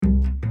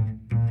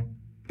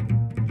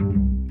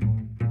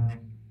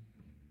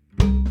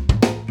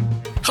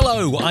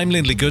Hello, I'm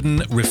Lindley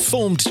Gooden,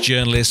 reformed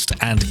journalist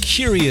and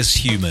curious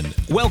human.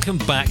 Welcome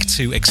back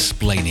to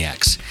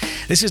Explainiacs.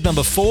 This is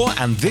number 4,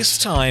 and this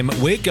time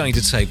we're going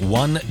to take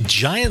one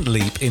giant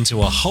leap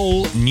into a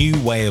whole new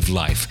way of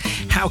life.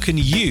 How can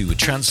you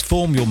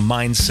transform your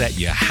mindset,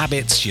 your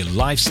habits, your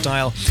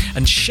lifestyle,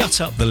 and shut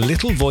up the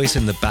little voice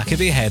in the back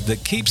of your head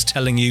that keeps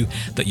telling you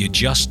that you're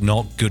just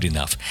not good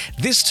enough?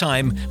 This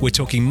time we're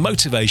talking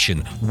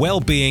motivation,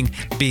 well-being,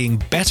 being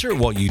better at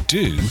what you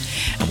do,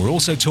 and we're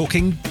also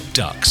talking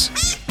ducks.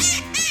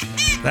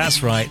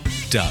 That's right,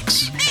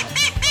 ducks.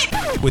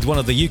 With one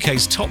of the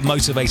UK's top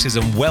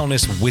motivators and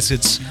wellness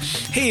wizards,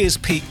 here's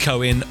Pete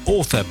Cohen,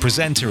 author,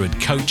 presenter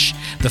and coach,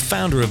 the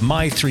founder of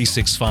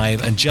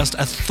My365 and just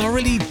a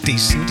thoroughly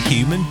decent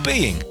human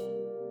being.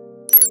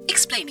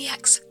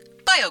 Explainiacs.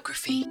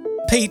 Biography.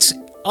 Pete,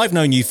 I've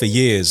known you for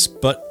years,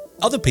 but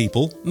other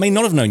people may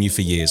not have known you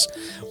for years.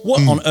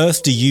 What on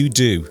earth do you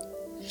do?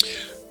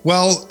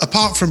 Well,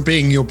 apart from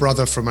being your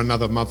brother from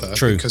another mother,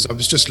 True. Because I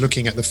was just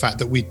looking at the fact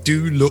that we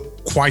do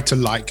look quite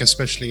alike,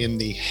 especially in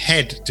the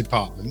head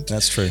department.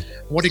 That's true.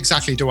 What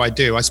exactly do I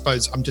do? I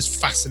suppose I'm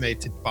just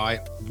fascinated by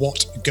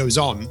what goes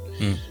on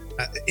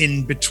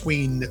in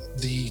between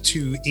the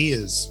two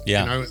ears.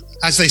 Yeah. You know,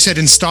 as they said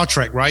in Star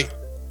Trek, right?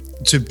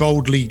 To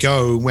boldly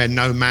go where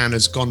no man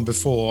has gone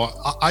before.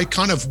 I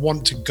kind of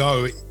want to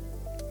go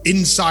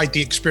inside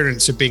the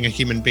experience of being a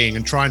human being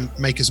and try and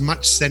make as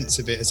much sense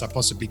of it as I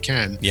possibly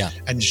can. Yeah.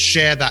 And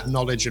share that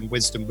knowledge and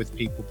wisdom with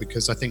people,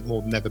 because I think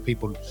more than ever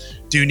people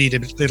do need a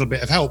little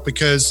bit of help,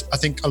 because I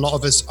think a lot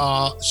of us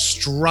are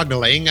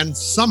struggling, and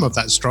some of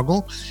that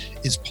struggle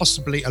is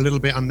possibly a little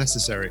bit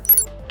unnecessary.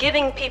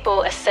 Giving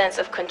people a sense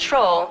of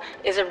control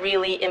is a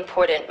really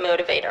important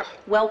motivator.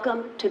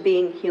 Welcome to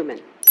being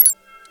human.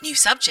 New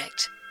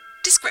subject.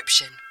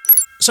 Description.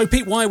 So,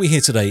 Pete, why are we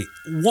here today?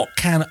 What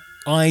can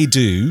I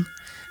do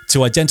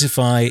to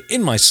identify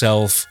in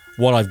myself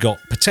what I've got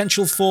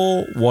potential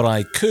for, what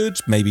I could,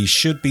 maybe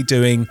should be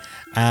doing,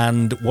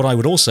 and what I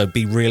would also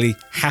be really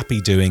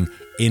happy doing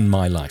in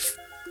my life?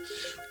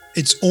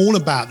 It's all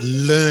about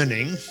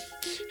learning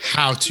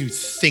how to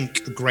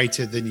think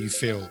greater than you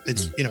feel.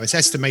 It's, it's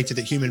estimated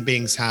that human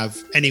beings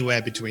have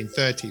anywhere between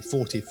 30,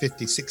 40,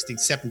 50, 60,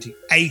 70,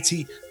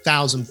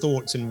 80,000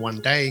 thoughts in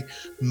one day.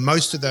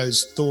 Most of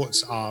those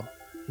thoughts are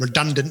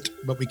redundant,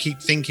 but we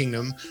keep thinking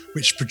them,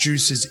 which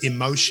produces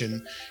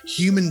emotion.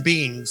 Human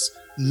beings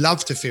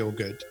love to feel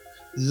good,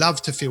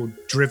 love to feel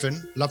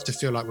driven, love to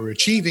feel like we're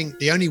achieving.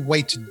 The only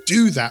way to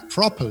do that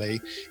properly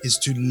is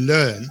to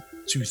learn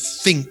to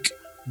think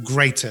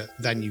greater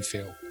than you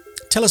feel.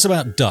 Tell us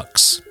about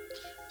ducks.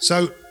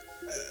 So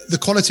the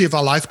quality of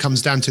our life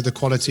comes down to the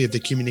quality of the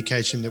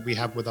communication that we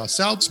have with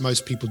ourselves.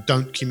 Most people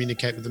don't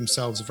communicate with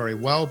themselves very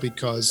well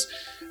because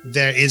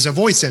there is a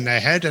voice in their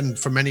head, and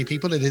for many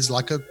people it is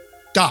like a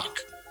duck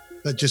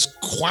that just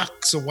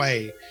quacks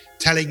away,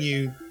 telling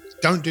you,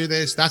 don't do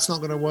this, that's not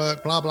going to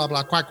work, blah, blah,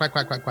 blah, quack, quack,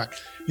 quack, quack, quack.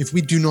 If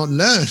we do not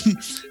learn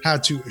how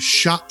to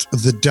shut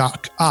the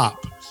duck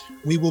up,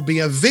 we will be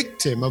a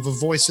victim of a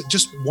voice that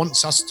just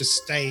wants us to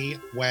stay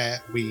where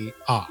we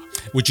are.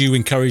 Would you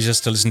encourage us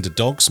to listen to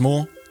dogs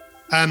more?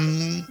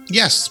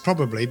 Yes,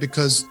 probably,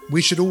 because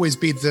we should always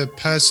be the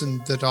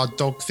person that our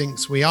dog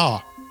thinks we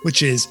are,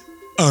 which is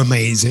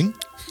amazing.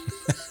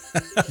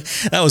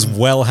 That was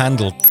well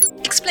handled.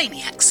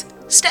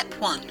 Explainiacs. Step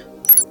 1.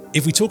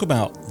 If we talk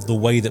about the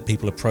way that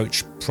people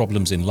approach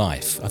problems in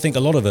life, I think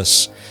a lot of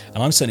us, and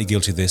I'm certainly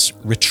guilty of this,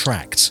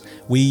 retract.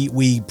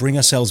 We bring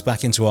ourselves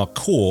back into our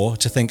core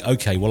to think,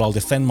 okay, well, I'll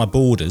defend my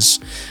borders.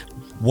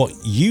 What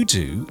you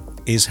do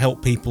is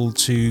help people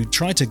to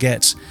try to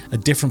get a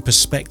different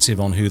perspective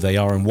on who they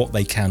are and what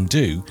they can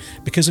do,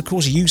 because, of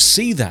course, you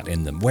see that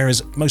in them,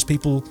 whereas most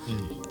people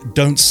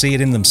don't see it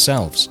in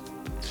themselves.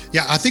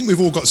 Yeah, I think we've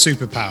all got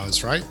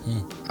superpowers, right?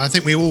 I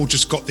think we all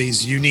just got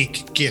these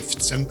unique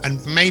gifts.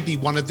 And maybe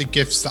one of the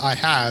gifts that I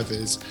have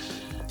is,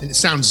 and it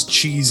sounds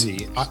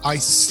cheesy, I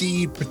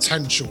see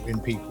potential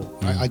in people.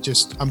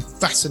 I'm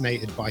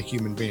fascinated by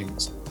human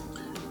beings.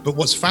 But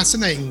what's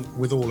fascinating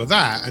with all of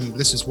that, and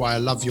this is why I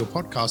love your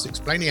podcast,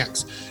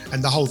 Explainiacs,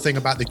 and the whole thing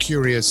about the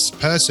curious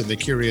person, the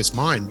curious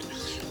mind,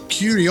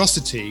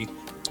 curiosity,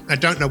 I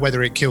don't know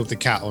whether it killed the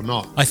cat or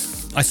not. I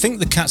think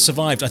the cat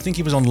survived. I think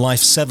he was on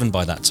life 7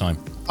 by that time.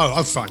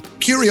 Oh, fine.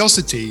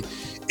 Curiosity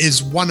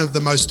is one of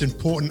the most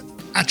important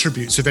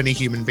attributes of any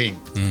human being.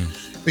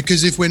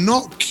 Because if we're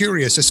not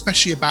curious,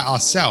 especially about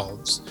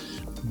ourselves,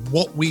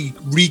 what we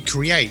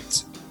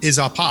recreate is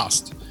our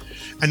past.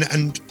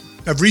 And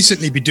I've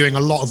recently been doing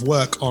a lot of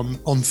work on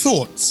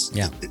thoughts.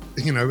 Yeah.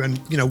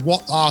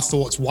 What are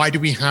thoughts? Why do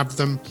we have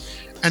them?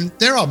 And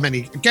there are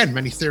many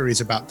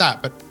theories about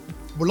that, but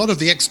a lot of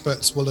the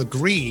experts will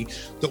agree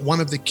that one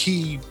of the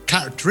key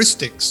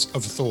characteristics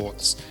of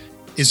thoughts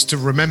is to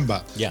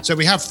remember. Yeah. So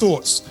we have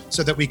thoughts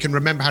so that we can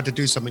remember how to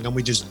do something, and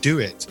we just do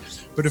it.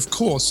 But of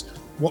course,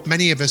 what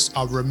many of us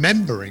are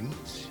remembering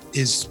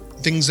is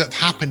things that have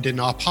happened in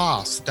our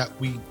past that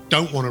we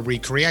don't want to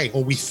recreate,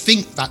 or we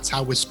think that's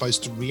how we're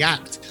supposed to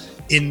react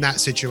in that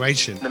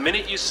situation. The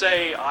minute you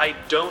say, I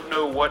don't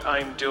know what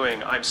I'm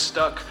doing, I'm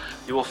stuck,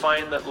 you will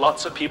find that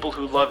lots of people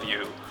who love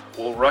you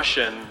will rush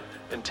in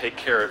and take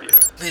care of you.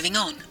 Moving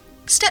on.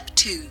 Step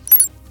 2.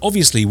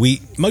 Obviously,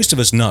 most of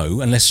us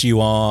know, unless you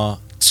are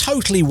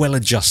totally well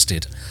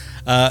adjusted,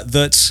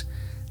 that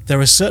there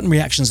are certain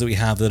reactions that we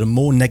have that are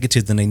more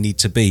negative than they need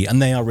to be,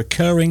 and they are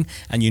recurring,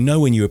 and you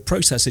know when you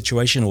approach that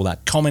situation or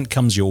that comment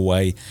comes your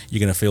way, you're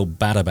going to feel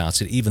bad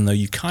about it, even though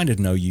you kind of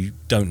know you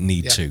don't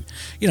need to.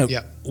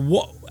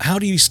 How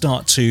do you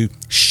start to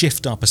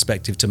shift our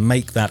perspective to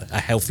make that a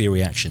healthier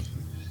reaction?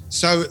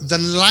 So the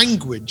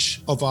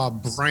language of our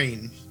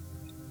brain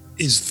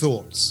is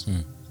thoughts.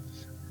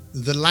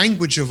 The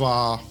language of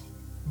our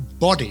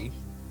body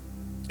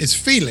is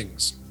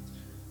feelings.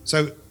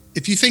 So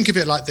if you think of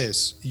it like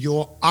this,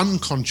 your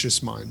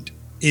unconscious mind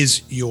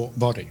is your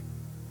body.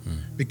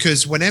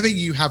 Because whenever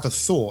you have a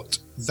thought,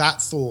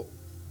 that thought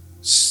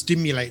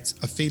stimulates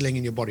a feeling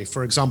in your body.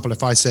 For example,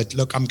 if I said,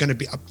 look, I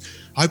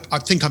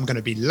think I'm going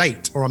to be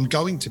late, or I'm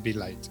going to be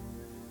late.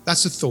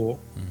 That's a thought.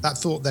 That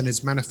thought then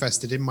is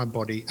manifested in my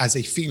body as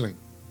a feeling.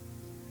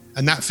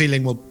 And that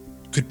feeling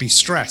could be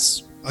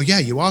stress. Oh yeah,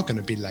 you are going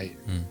to be late.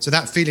 So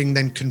that feeling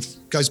then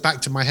goes back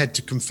to my head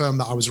to confirm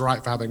that I was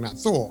right for having that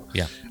thought.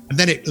 Yeah. And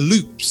then it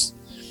loops.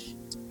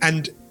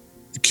 And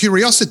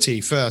curiosity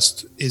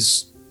first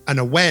is an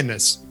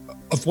awareness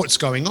of what's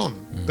going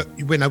on. But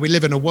we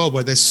live in a world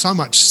where there's so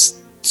much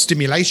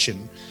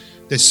stimulation,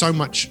 there's so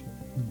much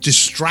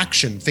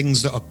distraction,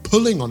 things that are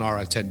pulling on our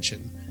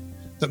attention,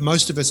 that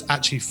most of us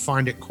actually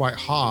find it quite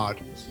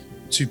hard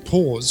to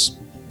pause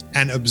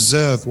and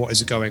observe what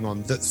is going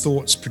on, that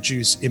thoughts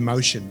produce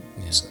emotion.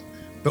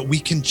 But we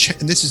can,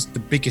 and this is the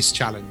biggest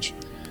challenge,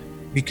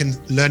 we can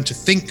learn to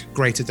think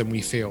greater than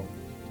we feel.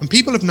 And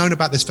people have known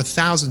about this for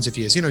thousands of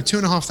years.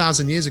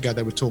 2,500 years ago,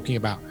 they were talking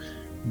about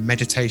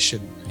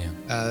meditation,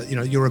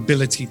 your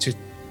ability to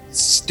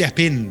step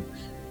in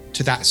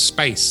to that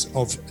space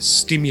of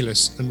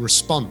stimulus and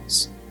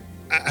response.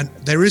 And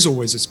there is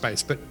always a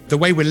space, but the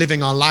way we're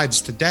living our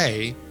lives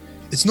today,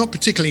 it's not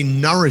particularly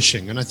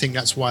nourishing. And I think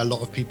that's why a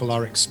lot of people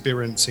are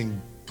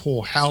experiencing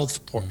poor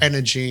health, poor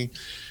energy,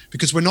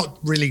 because we're not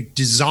really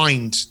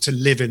designed to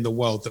live in the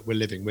world that we're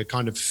living. We're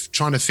kind of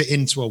trying to fit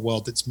into a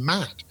world that's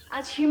mad.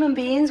 As human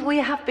beings, we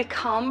have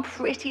become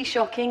pretty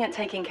shocking at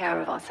taking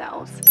care of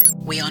ourselves.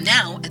 We are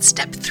now at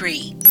step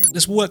 3.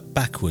 Let's work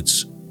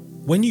backwards.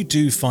 When you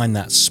do find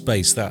that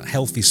space, that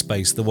healthy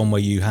space, the one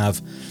where you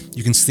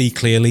can see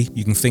clearly,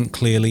 you can think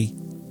clearly,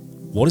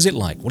 what is it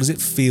like? What does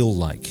it feel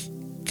like?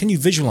 Can you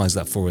visualize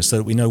that for us so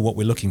that we know what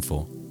we're looking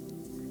for?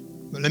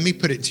 But let me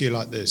put it to you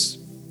like this.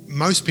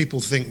 Most people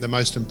think the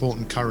most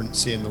important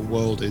currency in the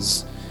world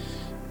is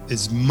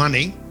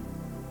money.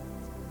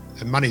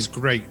 And money's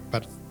great,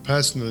 but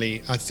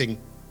personally, I think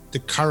the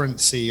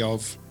currency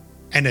of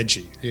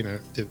energy,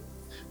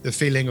 the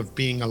feeling of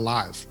being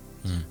alive,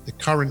 the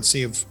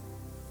currency of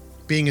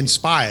being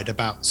inspired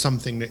about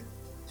something that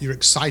you're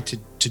excited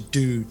to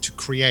do, to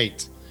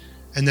create.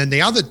 And then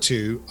the other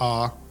two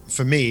are,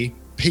 for me,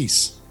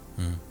 peace.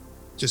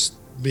 Just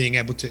being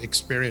able to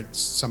experience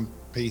some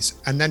peace.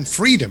 And then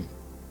freedom.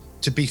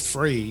 To be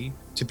free,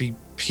 to be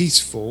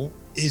peaceful,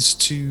 is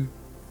to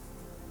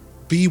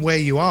be where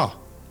you are.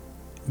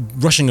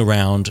 Rushing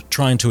around,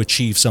 trying to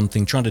achieve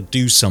something, trying to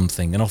do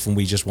something, and often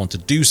we just want to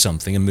do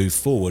something and move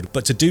forward.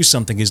 But to do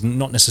something is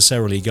not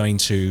necessarily going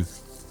to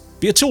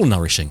be at all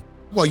nourishing.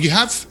 Well,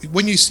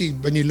 when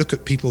you look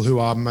at people who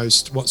are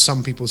what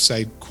some people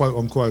say, quote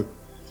unquote,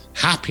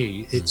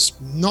 happy, it's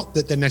not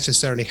that they're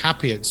necessarily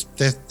happy, it's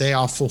that they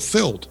are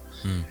fulfilled.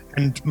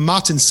 And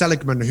Martin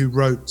Seligman,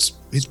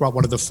 he's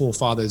one of the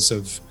forefathers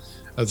of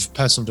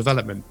personal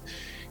development,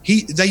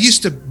 they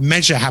used to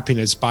measure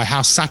happiness by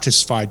how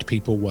satisfied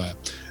people were.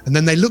 And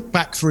then they looked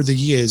back through the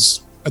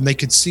years and they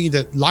could see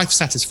that life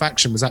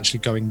satisfaction was actually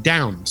going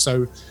down.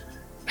 So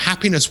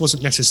happiness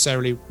wasn't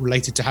necessarily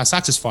related to how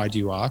satisfied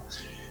you are.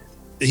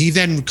 He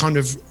then kind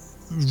of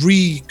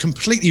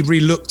completely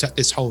re-looked at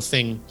this whole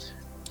thing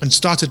and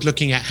started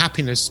looking at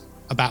happiness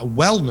about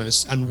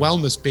wellness, and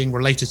wellness being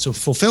related to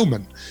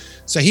fulfillment.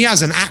 So he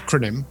has an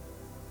acronym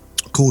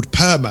called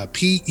PERMA,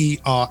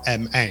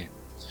 P-E-R-M-A.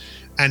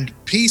 And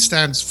P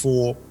stands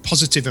for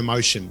positive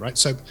emotion, right?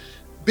 So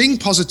being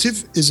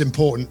positive is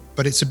important,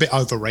 but it's a bit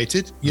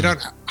overrated. You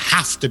don't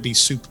have to be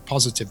super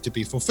positive to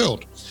be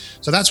fulfilled.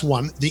 So that's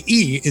one. The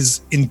E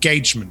is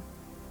engagement.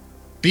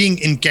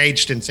 Being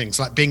engaged in things,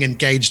 like being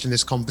engaged in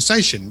this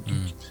conversation.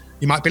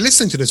 You might be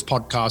listening to this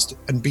podcast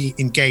and be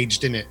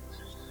engaged in it.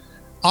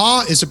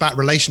 R is about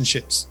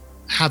relationships,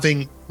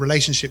 having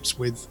relationships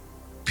with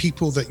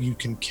people that you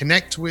can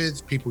connect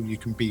with, people you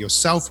can be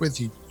yourself with,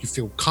 you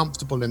feel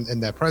comfortable in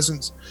their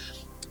presence.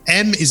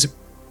 M is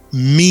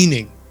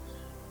meaning,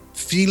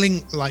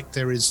 feeling like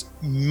there is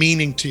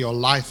meaning to your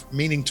life,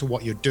 meaning to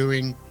what you're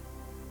doing.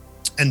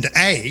 And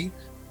A,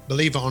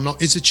 believe it or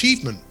not, is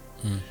achievement.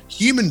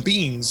 Human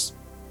beings,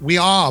 we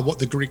are what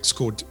the Greeks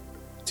called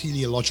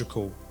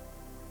teleological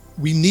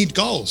we need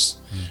goals.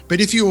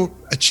 But if you're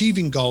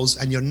achieving goals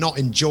and you're not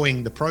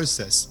enjoying the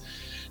process,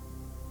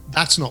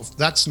 that's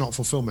not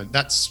fulfillment.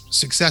 That's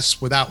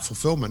success without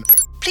fulfillment.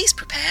 Please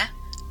prepare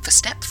for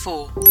step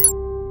 4.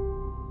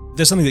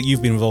 There's something that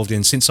you've been involved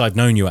in since I've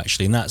known you,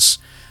 actually, and that's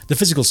the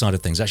physical side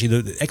of things.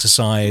 Actually, the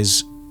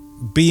exercise,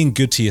 being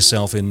good to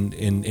yourself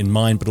in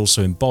mind, but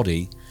also in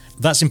body,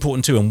 that's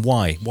important too. And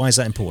why? Why is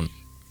that important?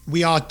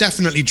 We are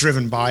definitely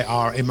driven by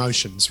our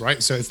emotions,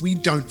 right? So if we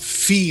don't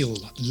feel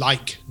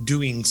like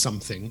doing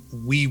something,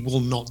 we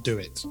will not do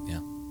it. Yeah.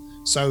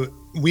 So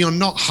we are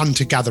not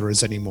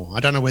hunter-gatherers anymore. I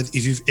don't know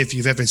if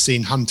you've ever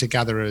seen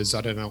hunter-gatherers,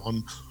 I don't know,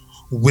 on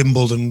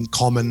Wimbledon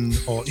Common,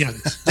 or,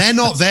 they're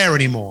not there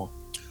anymore.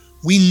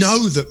 We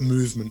know that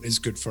movement is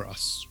good for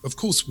us. Of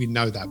course we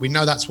know that. We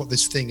know that's what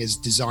this thing is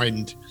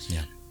designed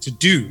to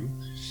do.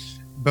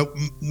 But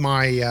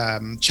my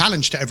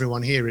challenge to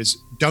everyone here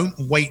is, don't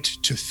wait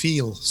to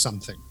feel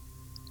something.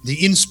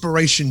 The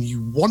inspiration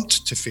you want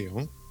to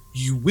feel,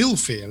 you will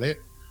feel it,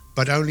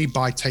 but only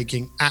by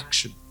taking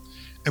action.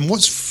 And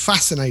what's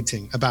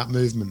fascinating about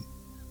movement,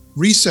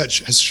 research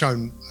has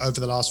shown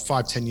over the last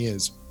 5-10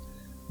 years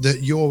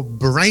that your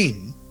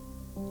brain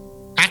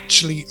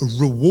actually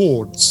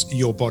rewards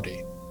your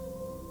body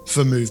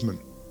for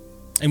movement.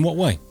 In what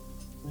way?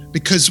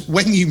 Because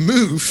when you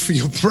move,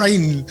 your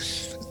brain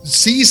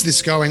sees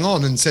this going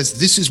on and says,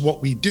 this is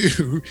what we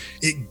do.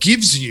 It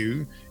gives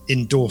you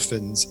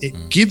endorphins,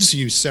 it gives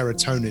you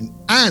serotonin,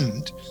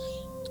 and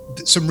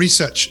some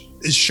research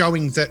is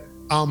showing that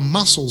our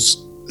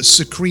muscles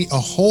secrete a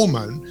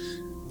hormone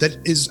that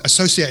is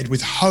associated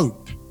with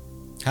hope.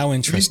 How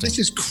interesting. This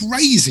is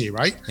crazy,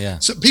 right? Yeah.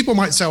 So people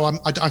might say,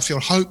 I feel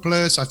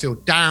hopeless, I feel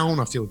down,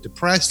 I feel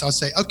depressed. I'll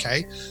say,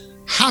 okay,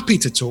 happy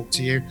to talk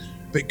to you,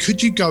 but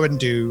could you go and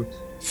do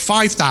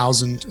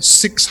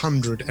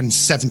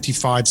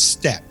 5,675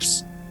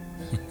 steps?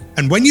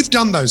 And when you've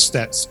done those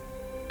steps,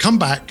 come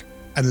back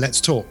and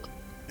let's talk.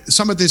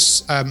 Some of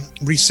this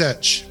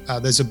research,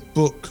 there's a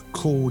book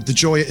called The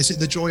Joy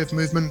of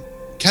Movement?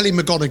 Kelly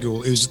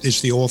McGonigal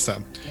is the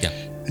author. Yeah.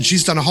 And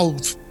she's done a whole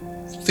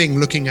thing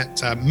looking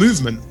at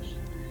movement.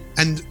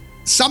 And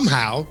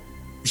somehow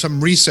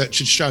some research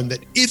has shown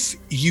that if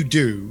you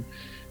do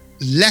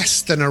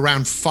less than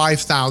around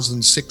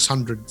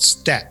 5,600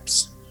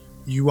 steps,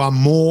 you are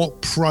more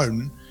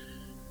prone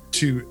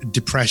to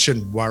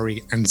depression,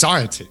 worry,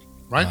 anxiety,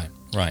 right?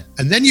 Right.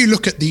 And then you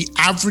look at the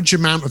average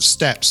amount of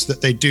steps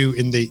that they do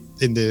in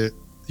the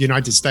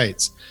United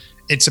States.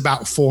 It's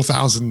about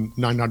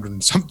 4,900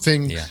 and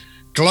something. Yeah.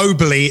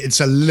 Globally, it's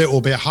a little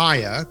bit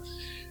higher.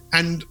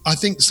 And I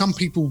think some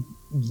people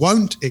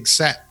won't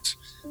accept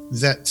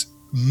that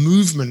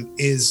movement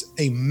is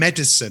a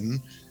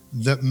medicine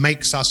that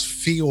makes us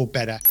feel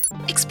better.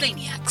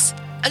 Explainiacs,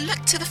 a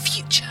look to the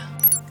future.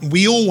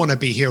 We all want to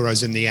be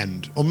heroes in the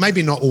end, or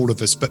maybe not all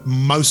of us, but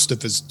most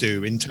of us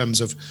do, in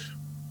terms of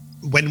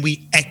when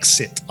we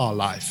exit our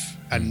life.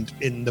 And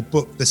in the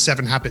book, The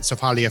 7 Habits of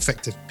Highly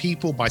Effective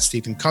People by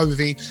Stephen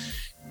Covey,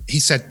 he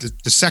said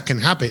that the second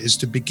habit is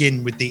to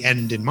begin with the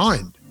end in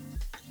mind.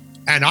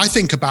 And I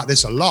think about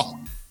this a lot.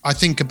 I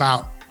think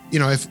about,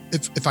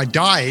 if I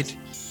died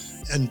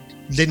and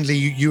Lindley,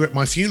 you at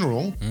my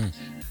funeral,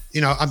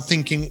 I'm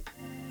thinking,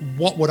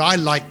 what would I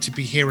like to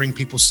be hearing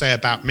people say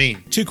about me?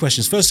 2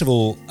 questions. First of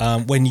all,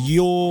 when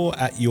you're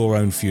at your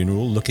own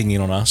funeral, looking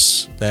in on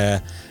us,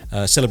 they're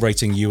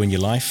celebrating you and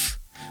your life,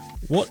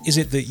 what is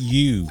it that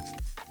you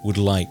would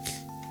like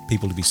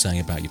people to be saying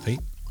about you, Pete?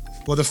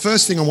 Well, the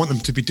first thing I want them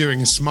to be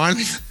doing is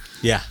smiling.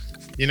 Yeah.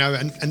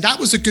 And that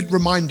was a good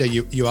reminder,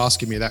 you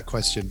asking me that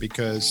question,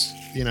 because,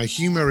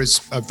 humor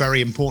is a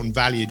very important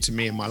value to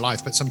me in my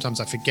life, but sometimes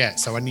I forget.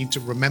 So I need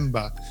to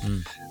remember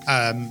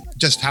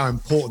just how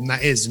important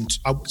that is. And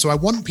so I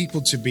want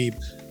people to be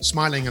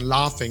smiling and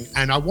laughing,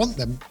 and I want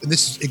them, and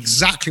this is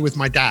exactly with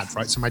my dad,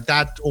 right? So my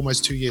dad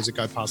almost 2 years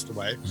ago passed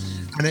away,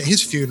 and at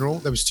his funeral,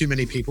 there was too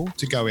many people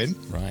to go in.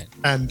 Right.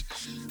 And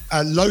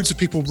loads of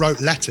people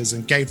wrote letters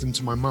and gave them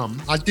to my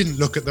mum. I didn't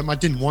look at them. I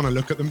didn't want to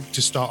look at them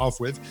to start off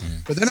with.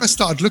 But then I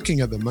started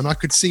looking at them and I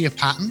could see a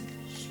pattern.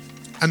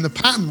 And the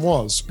pattern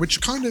was, which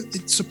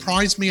it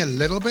surprised me a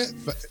little bit,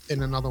 but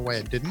in another way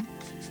it didn't.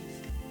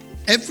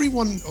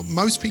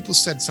 Most people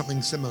said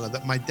something similar,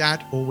 that my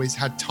dad always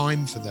had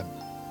time for them.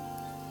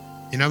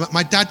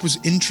 My dad was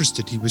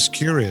interested. He was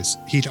curious.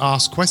 He'd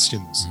ask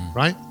questions,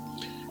 right?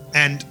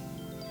 And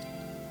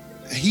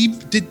he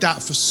did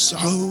that for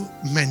so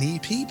many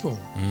people.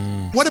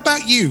 What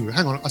about you?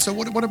 Hang on. So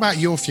what about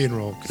your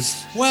funeral?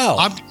 Because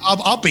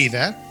I'll be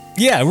there.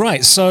 Yeah,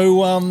 right.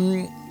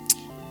 So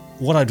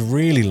what I'd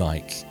really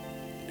like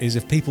is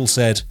if people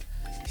said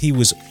he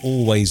was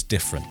always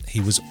different. He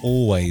was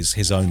always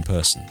his own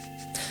person.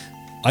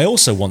 I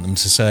also want them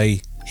to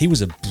say he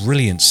was a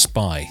brilliant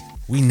spy.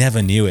 We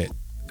never knew it.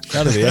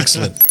 That'd be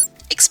excellent.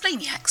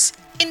 Explainiacs,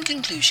 in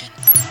conclusion.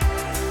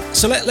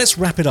 So let's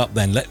wrap it up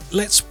then.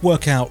 Let's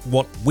work out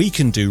what we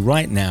can do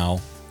right now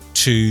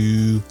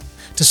to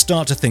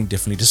start to think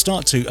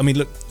differently,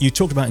 look, you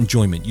talked about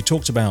enjoyment, you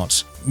talked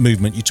about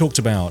movement, you talked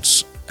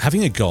about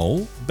having a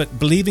goal, but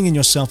believing in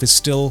yourself is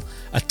still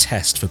a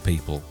test for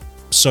people.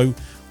 So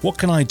what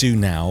can I do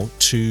now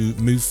to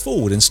move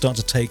forward and start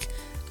to take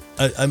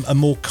a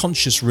more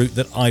conscious route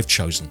that I've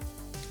chosen?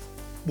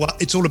 Well,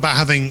 it's all about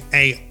having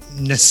a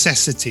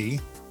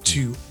necessity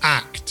to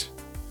act,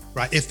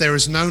 right? If there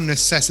is no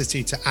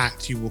necessity to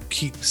act, you will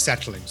keep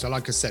settling. So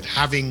like I said,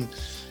 having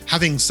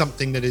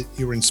something that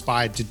you're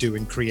inspired to do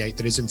and create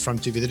that is in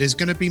front of you, that is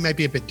going to be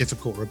maybe a bit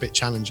difficult or a bit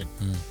challenging.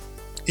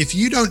 If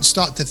you don't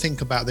start to think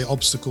about the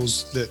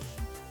obstacles that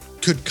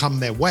could come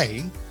their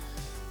way,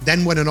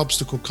 then when an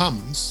obstacle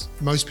comes,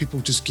 most people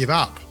just give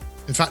up.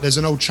 In fact, there's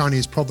an old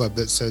Chinese proverb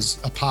that says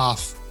a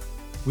path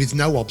with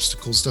no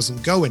obstacles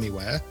doesn't go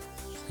anywhere.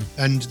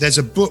 And there's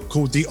a book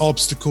called The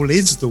Obstacle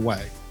is the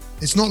Way.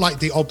 It's not like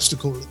the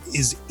obstacle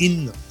is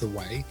in the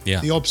way.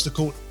 Yeah. The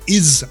obstacle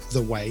is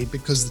the way,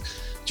 because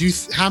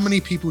how many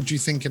people do you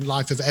think in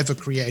life have ever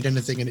created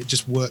anything and it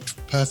just worked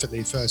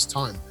perfectly first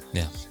time?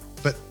 Yeah.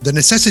 But the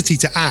necessity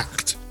to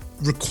act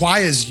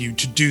requires you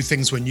to do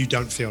things when you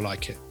don't feel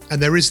like it.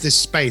 And there is this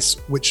space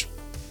which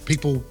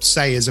people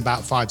say is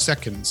about 5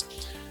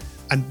 seconds.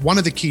 And one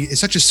of the key, it's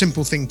such a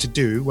simple thing to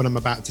do, what I'm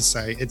about to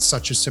say, it's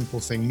such a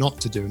simple thing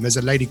not to do. And there's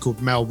a lady called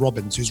Mel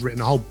Robbins who's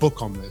written a whole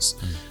book on this.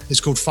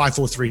 It's called 5,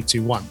 4, 3,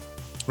 2, 1,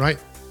 right?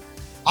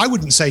 I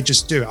wouldn't say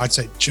just do it. I'd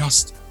say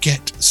just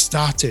get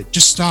started.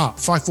 Just start.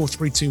 5, 4,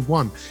 3, 2,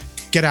 1.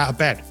 Get out of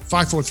bed.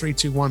 5, 4, 3,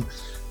 2, 1.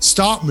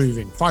 Start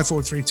moving. 5,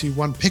 4, 3, 2,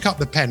 1. Pick up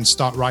the pen,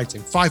 start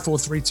writing. 5, 4,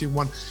 3, 2,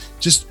 1.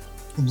 Just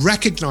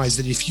recognize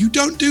that if you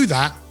don't do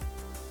that,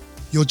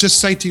 you'll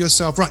just say to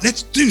yourself, right,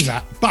 let's do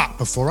that. But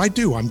before I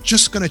do, I'm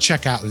just going to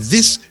check out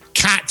this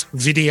cat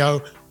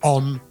video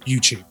on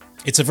YouTube.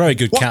 It's a very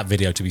good cat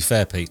video, to be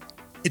fair, Pete.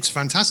 It's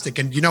fantastic.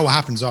 And you know what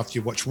happens after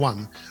you watch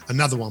one?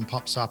 Another one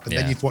pops up, and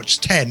then you've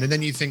watched 10, and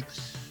then you think,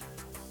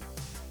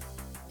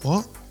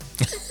 what?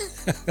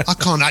 I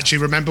can't actually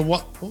remember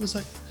what was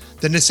that?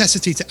 The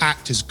necessity to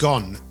act is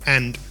gone.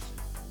 And,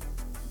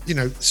 you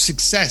know,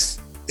 success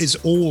is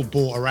all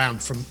brought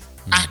around from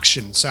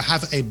action. So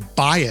have a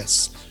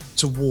bias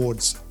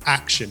towards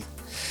action.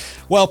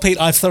 Well, Pete,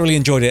 I've thoroughly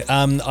enjoyed it.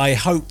 I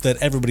hope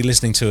that everybody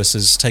listening to us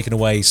has taken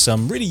away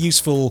some really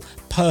useful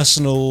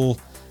personal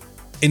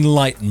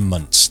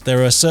enlightenment.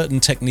 There are certain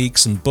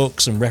techniques and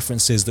books and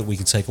references that we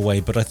can take away,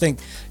 but I think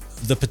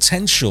the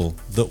potential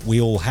that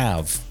we all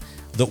have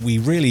that we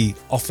really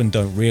often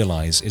don't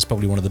realize is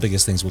probably one of the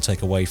biggest things we'll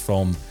take away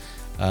from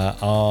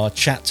our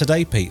chat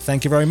today, Pete.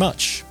 Thank you very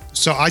much.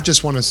 So I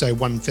just want to say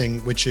one thing,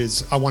 which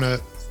is I want to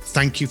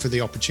thank you for the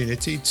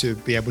opportunity to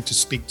be able to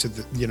speak to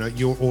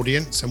your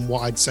audience. And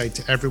what I'd say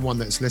to everyone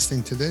that's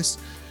listening to this,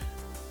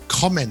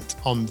 comment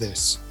on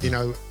this,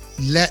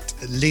 let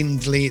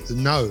Lindley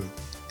know,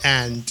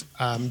 and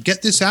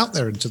get this out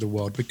there into the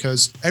world,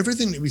 because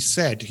everything that we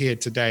said here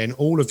today and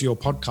all of your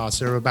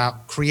podcasts are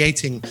about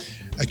creating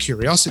a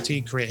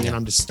curiosity, creating an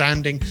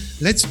understanding.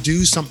 Let's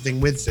do something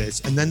with this,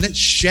 and then let's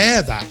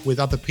share that with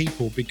other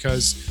people,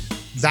 because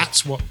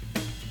that's what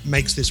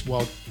makes this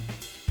world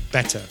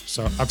better.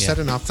 So I've said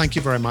enough. Thank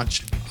you very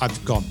much.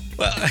 I've gone.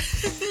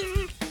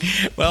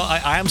 Well,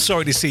 I am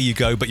sorry to see you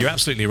go, but you're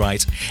absolutely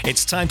right.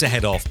 It's time to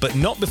head off, but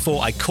not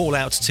before I call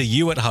out to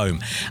you at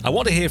home. I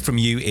want to hear from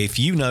you if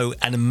you know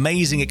an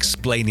amazing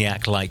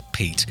explainiac like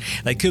Pete.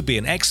 They could be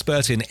an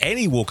expert in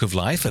any walk of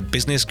life, a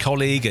business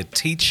colleague, a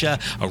teacher,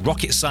 a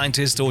rocket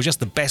scientist, or just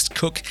the best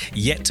cook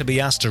yet to be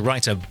asked to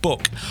write a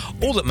book.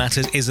 All that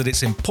matters is that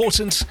it's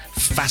important,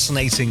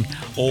 fascinating,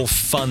 or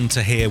fun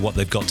to hear what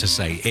they've got to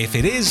say. If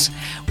it is,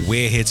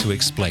 we're here to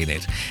explain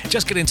it.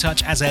 Just get in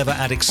touch as ever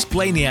at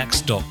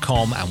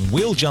explainiacs.com, and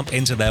we'll jump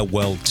into their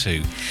world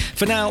too.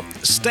 For now,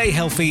 stay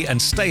healthy and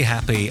stay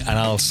happy, and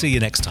I'll see you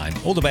next time.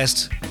 All the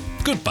best.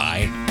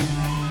 Goodbye.